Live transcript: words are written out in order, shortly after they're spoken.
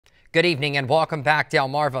Good evening and welcome back,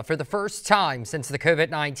 Delmarva. For the first time since the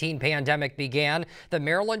COVID-19 pandemic began, the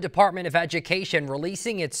Maryland Department of Education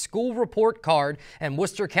releasing its school report card, and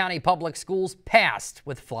Worcester County Public Schools passed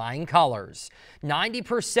with flying colors.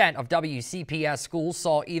 90% of WCPS schools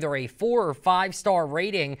saw either a 4 or 5-star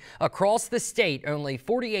rating across the state. Only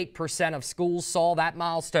 48% of schools saw that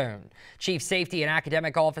milestone. Chief Safety and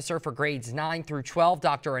Academic Officer for grades 9 through 12,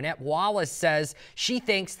 Dr. Annette Wallace, says she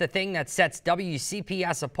thinks the thing that sets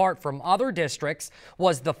WCPS apart from other districts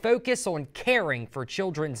was the focus on caring for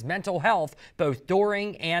children's mental health, both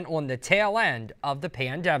during and on the tail end of the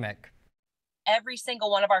pandemic. Every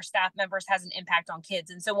single one of our staff members has an impact on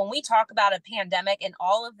kids. And so when we talk about a pandemic and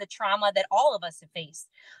all of the trauma that all of us have faced,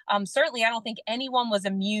 certainly I don't think anyone was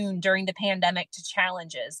immune during the pandemic to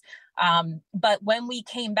challenges. But when we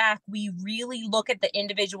came back, we really look at the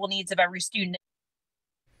individual needs of every student.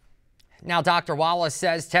 Now, Dr. Wallace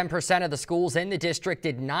says 10% of the schools in the district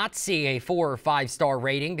did not see a 4 or 5-star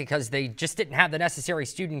rating because they just didn't have the necessary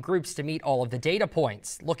student groups to meet all of the data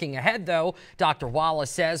points. Looking ahead, though, Dr.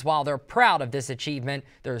 Wallace says while they're proud of this achievement,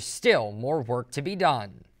 there's still more work to be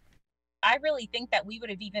done. I really think that we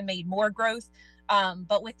would have even made more growth.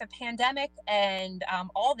 But with the pandemic and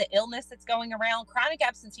all the illness that's going around, chronic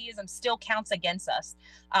absenteeism still counts against us.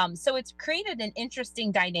 So it's created an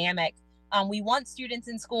interesting dynamic. We want students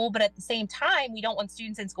in school, but at the same time, we don't want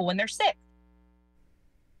students in school when they're sick.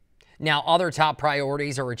 Now, other top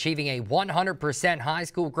priorities are achieving a 100% high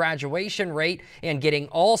school graduation rate and getting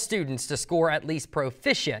all students to score at least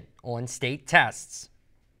proficient on state tests.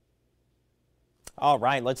 All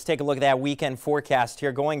right, let's take a look at that weekend forecast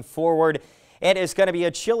here. Going forward, it is going to be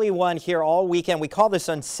a chilly one here all weekend. We call this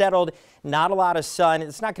unsettled, not a lot of sun.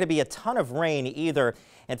 It's not going to be a ton of rain either.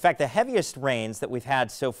 In fact, the heaviest rains that we've had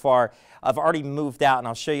so far have already moved out, and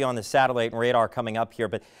I'll show you on the satellite and radar coming up here,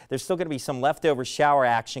 but there's still going to be some leftover shower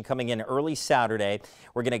action coming in early Saturday.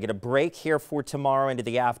 We're going to get a break here for tomorrow into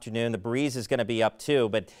the afternoon. The breeze is going to be up too,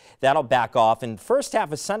 but that'll back off. And first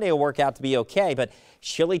half of Sunday will work out to be okay, but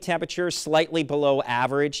chilly temperatures slightly below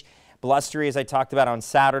average. Blustery, as I talked about on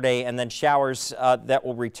Saturday, and then showers that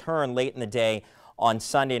will return late in the day on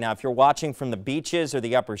Sunday. Now, if you're watching from the beaches or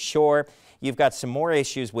the upper shore, you've got some more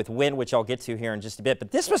issues with wind, which I'll get to here in just a bit. But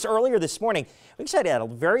this was earlier this morning. We actually had a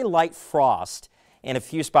very light frost in a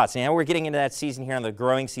few spots. Now we're getting into that season here, and the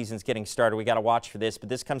growing season's getting started. We got to watch for this. But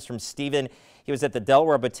this comes from Stephen. He was at the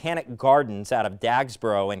Delmarva Botanic Gardens out of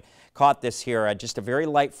Dagsboro and caught this here. Just a very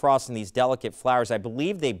light frost in these delicate flowers. I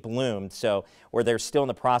believe they bloomed, or they're still in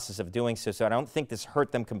the process of doing so. So I don't think this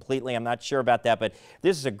hurt them completely. I'm not sure about that, but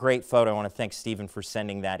this is a great photo. I want to thank Stephen for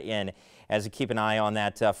sending that in, as we keep an eye on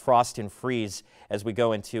that frost and freeze as we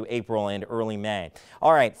go into April and early May.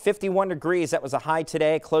 All right, 51 degrees. That was a high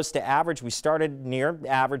today, close to average. We started near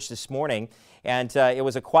average this morning, and it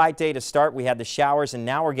was a quiet day to start. We had the showers, and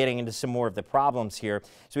now we're getting into some more of the problems here.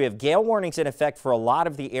 So we have gale warnings in effect for a lot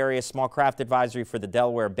of the area, small craft advisory for the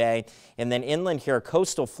Delaware Bay, and then inland here,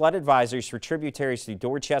 coastal flood advisories for tributaries through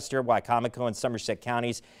Dorchester, Wicomico, and Somerset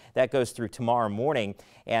counties. That goes through tomorrow morning.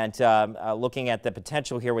 And looking at the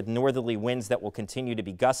potential here with northerly winds that will continue to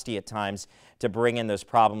be gusty at times to bring in those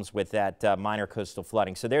problems with that minor coastal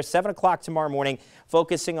flooding. So there's 7 o'clock tomorrow morning,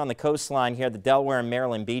 focusing on the coastline here, the Delaware and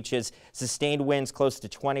Maryland beaches. Sustained winds close to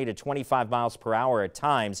 20 to 25 miles per hour at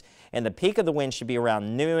times. And the peak of the wind should be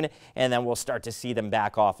around noon, and then we'll start to see them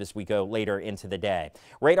back off as we go later into the day.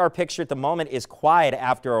 Radar picture at the moment is quiet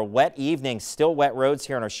after a wet evening. Still wet roads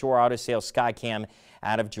here on our Shore Auto Sales Skycam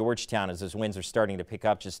out of Georgetown as those winds are starting to pick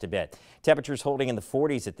up just a bit. Temperatures holding in the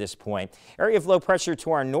 40s at this point. Area of low pressure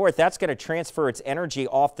to our north, that's going to transfer its energy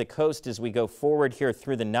off the coast as we go forward here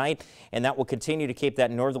through the night, and that will continue to keep that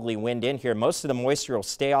northerly wind in here. Most of the moisture will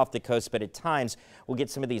stay off the coast, but at times we'll get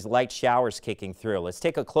some of these light showers kicking through. Let's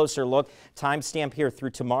take a closer look. Timestamp here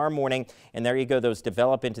through tomorrow morning, and there you go. Those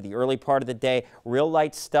develop into the early part of the day. Real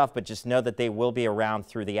light stuff, but just know that they will be around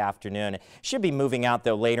through the afternoon. Should be moving out,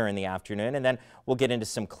 though, later in the afternoon, and then we'll get into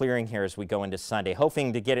some clearing here as we go into Sunday,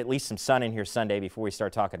 hoping to get at least some sun in here Sunday before we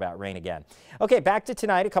start talking about rain again. Okay, back to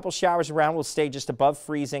tonight. A couple showers around. We'll stay just above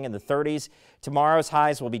freezing in the 30s. Tomorrow's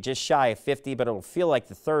highs will be just shy of 50, but it'll feel like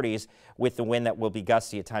the 30s with the wind that will be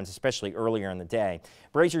gusty at times, especially earlier in the day.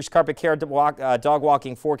 Brazier's Carpet Care dog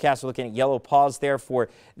walking forecast. We're looking at yellow pause there for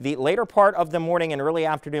the later part of the morning and early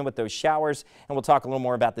afternoon with those showers. And we'll talk a little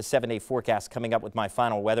more about the 7-day forecast coming up with my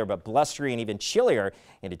final weather, but blustery and even chillier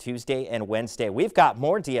into Tuesday and Wednesday. We've got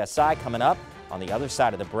more DSI coming up on the other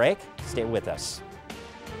side of the break. Stay with us.